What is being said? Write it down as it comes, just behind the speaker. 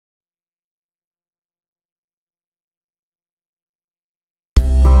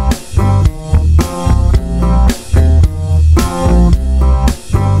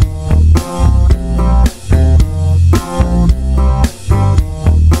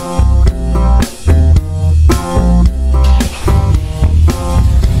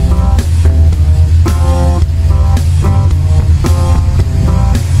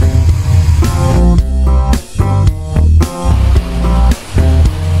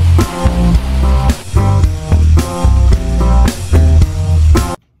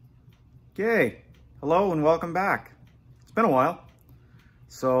Hello and welcome back. It's been a while.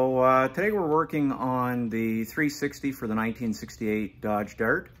 So today we're working on the 360 for the 1968 Dodge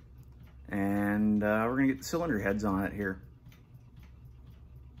Dart, and we're going to get the cylinder heads on it here.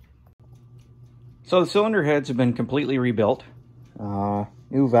 So the cylinder heads have been completely rebuilt.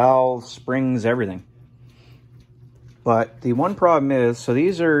 New valves, springs, everything. But the one problem is, so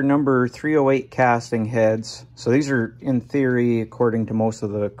these are number 308 casting heads. So these are, in theory, according to most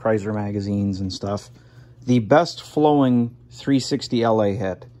of the Chrysler magazines and stuff, the best flowing 360 LA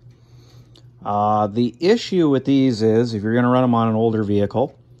head. The issue with these is, if you're going to run them on an older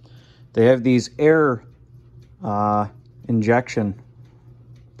vehicle, they have these air injection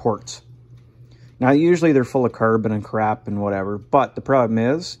ports. Now, usually they're full of carbon and crap and whatever, but the problem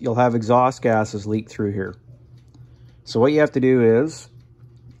is you'll have exhaust gases leak through here. So what you have to do is,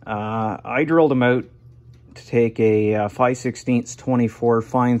 I drilled them out to take a 5/16 24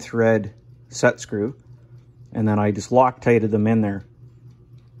 fine thread set screw, and then I just Loctited them in there.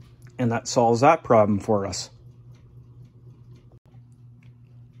 And that solves that problem for us.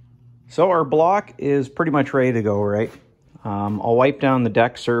 So our block is pretty much ready to go, right? I'll wipe down the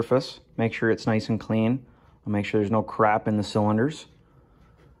deck surface, make sure it's nice and clean. I'll make sure there's no crap in the cylinders.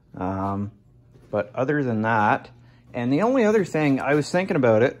 But other than that, and the only other thing, I was thinking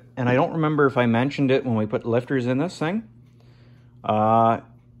about it, and I don't remember if I mentioned it when we put lifters in this thing.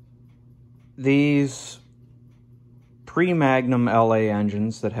 These pre-Magnum LA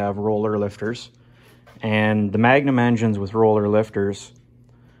engines that have roller lifters, and the Magnum engines with roller lifters,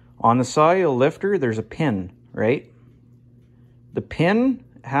 on the side of the lifter, there's a pin, right? The pin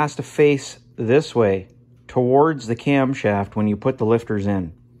has to face this way, towards the camshaft when you put the lifters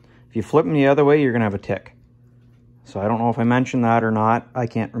in. If you flip them the other way, you're gonna have a tick. So I don't know if I mentioned that or not. I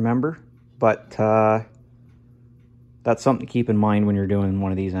can't remember, but that's something to keep in mind when you're doing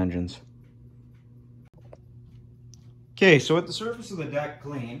one of these engines. Okay, so with the surface of the deck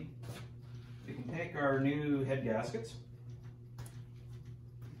clean, we can take our new head gaskets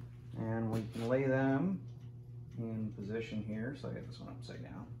and we can lay them in position here. So I got this one upside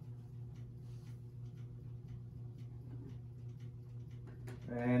down.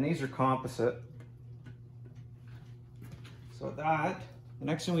 And these are composite. So with that, the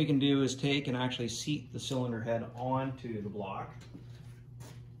next thing we can do is take and actually seat the cylinder head onto the block.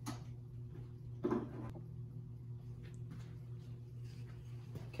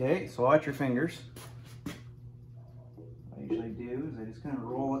 Okay, so watch your fingers. What I usually do is I just kind of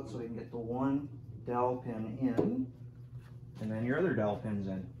roll it so I can get the one dowel pin in, and then your other dowel pin's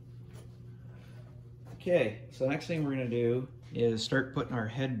in. Okay, so the next thing we're going to do is start putting our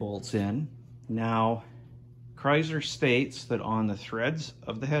head bolts in. Now, Chrysler states that on the threads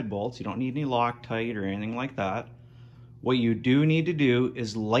of the head bolts, you don't need any Loctite or anything like that. What you do need to do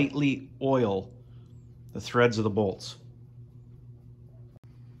is lightly oil the threads of the bolts.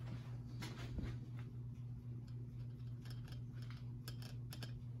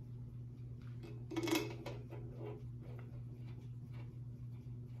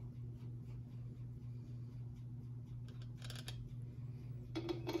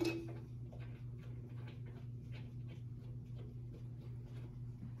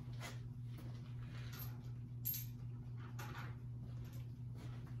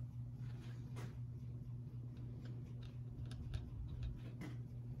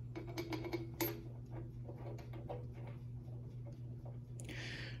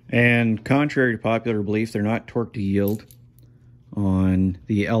 And contrary to popular belief, they're not torque to yield on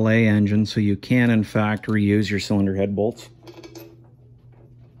the LA engine, so you can in fact reuse your cylinder head bolts.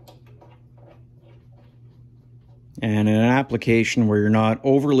 And in an application where you're not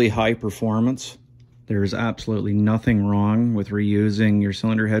overly high performance, there's absolutely nothing wrong with reusing your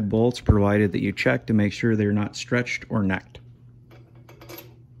cylinder head bolts, provided that you check to make sure they're not stretched or necked.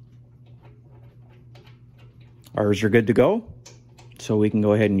 Ours are good to go, so we can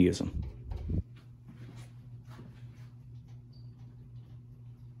go ahead and use them.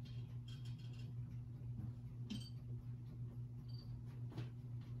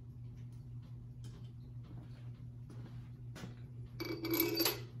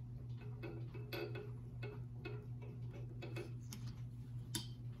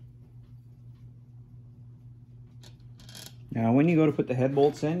 Now, when you go to put the head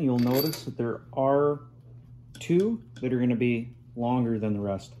bolts in, you'll notice that there are two that are going to be longer than the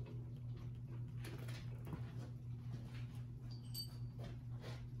rest.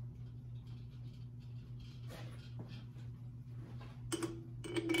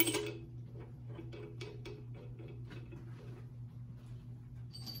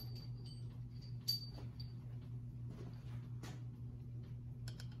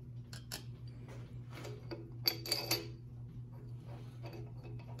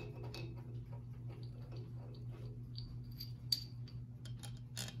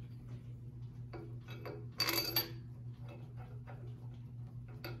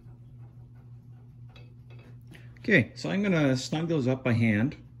 Okay, so I'm gonna snug those up by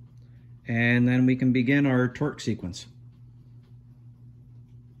hand, and then we can begin our torque sequence.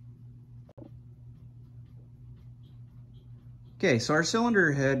 Okay, so our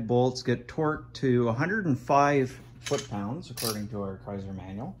cylinder head bolts get torqued to 105 foot-pounds according to our Kaiser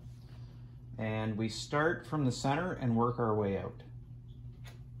manual. And we start from the center and work our way out.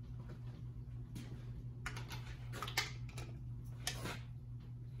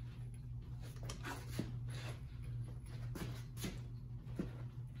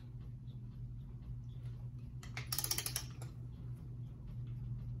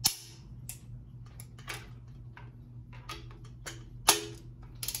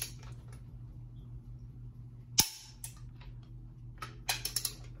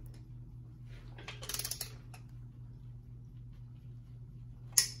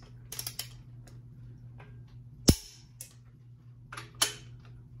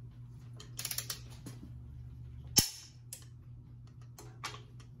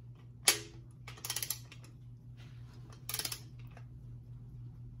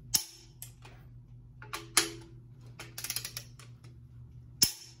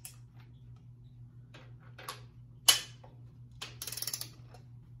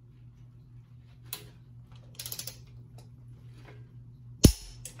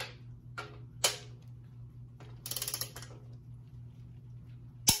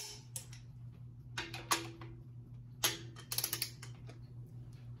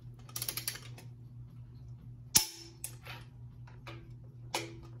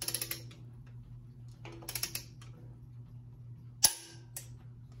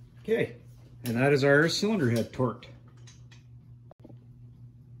 Okay, and that is our cylinder head torqued.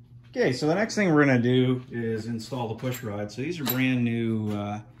 Okay, so the next thing we're going to do is install the push rod. So these are brand new,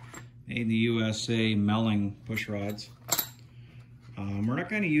 made in the USA Melling push rods. We're not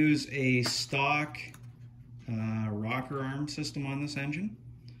going to use a stock rocker arm system on this engine,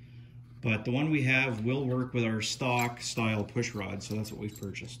 but the one we have will work with our stock style push rod, so that's what we've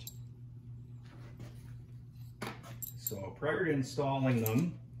purchased. So prior to installing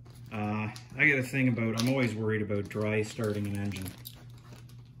them, I got a thing about, I'm always worried about dry starting an engine.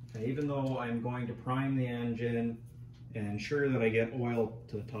 And even though I'm going to prime the engine and ensure that I get oil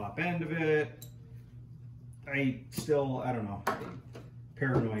to the top end of it, I still, I don't know,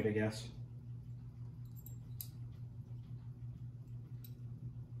 paranoid, I guess.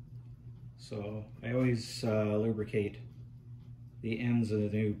 So I always lubricate the ends of the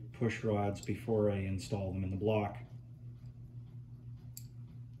new push rods before I install them in the block,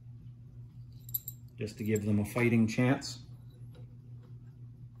 just to give them a fighting chance.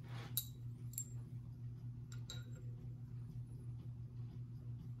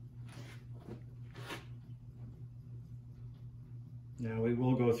 Now we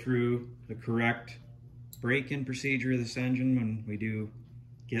will go through the correct break-in procedure of this engine when we do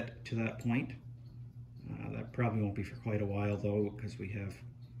get to that point. That probably won't be for quite a while though, because we have,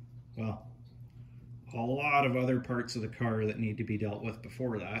 well, a lot of other parts of the car that need to be dealt with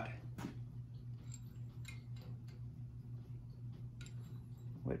before that.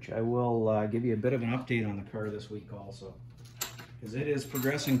 Which I will give you a bit of an update on the car this week also, because it is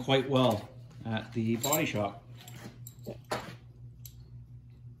progressing quite well at the body shop.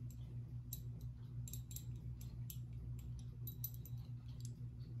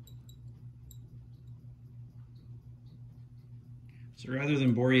 So rather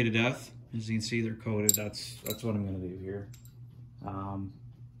than bore you to death, as you can see they're coated, that's what I'm going to do here.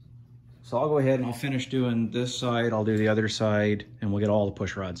 So I'll go ahead and I'll finish doing this side, I'll do the other side, and we'll get all the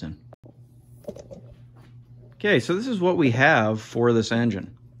push rods in. Okay, so this is what we have for this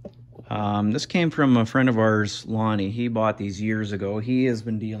engine. This came from a friend of ours, Lonnie. He bought these years ago. He has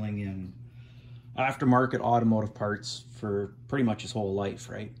been dealing in aftermarket automotive parts for pretty much his whole life,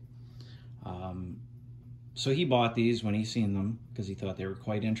 right? So he bought these when he seen them because he thought they were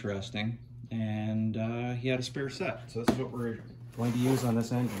quite interesting, and he had a spare set. So this is what we're going to use on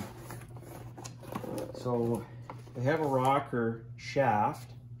this engine. So they have a rocker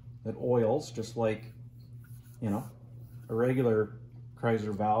shaft that oils just like, you know, a regular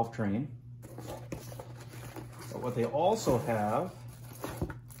Chrysler valve train. But what they also have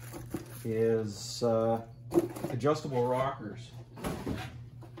is adjustable rockers.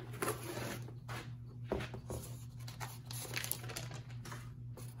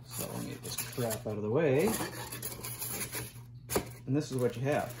 So let me get this crap out of the way. And this is what you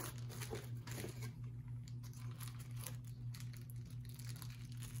have.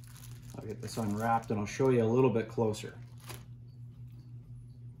 I'll get this unwrapped and I'll show you a little bit closer.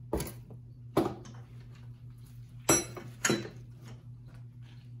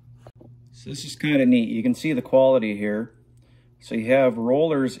 So this is kind of neat. You can see the quality here. So you have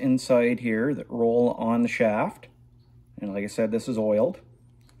rollers inside here that roll on the shaft. And like I said, this is oiled.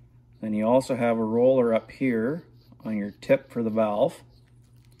 Then you also have a roller up here on your tip for the valve.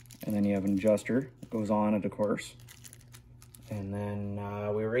 And then you have an adjuster that goes on it, of course. And then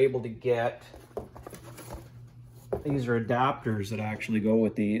we were able to get, these are adapters that actually go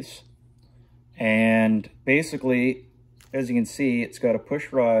with these. And basically, as you can see, it's got a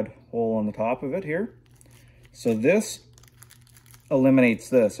push rod hole on the top of it here. So this eliminates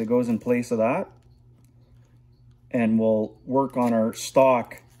this. It goes in place of that and will work on our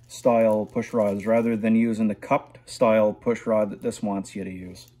stock style push rods rather than using the cupped style push rod that this wants you to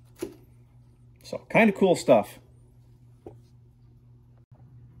use. So kind of cool stuff.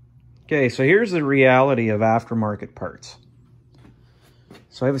 Okay, so here's the reality of aftermarket parts.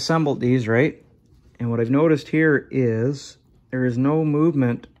 So I've assembled these, right? And what I've noticed here is there is no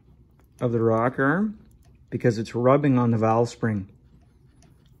movement of the rocker arm because it's rubbing on the valve spring.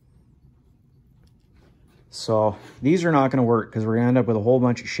 So these are not going to work because we're going to end up with a whole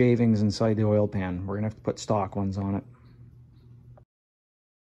bunch of shavings inside the oil pan. We're going to have to put stock ones on it.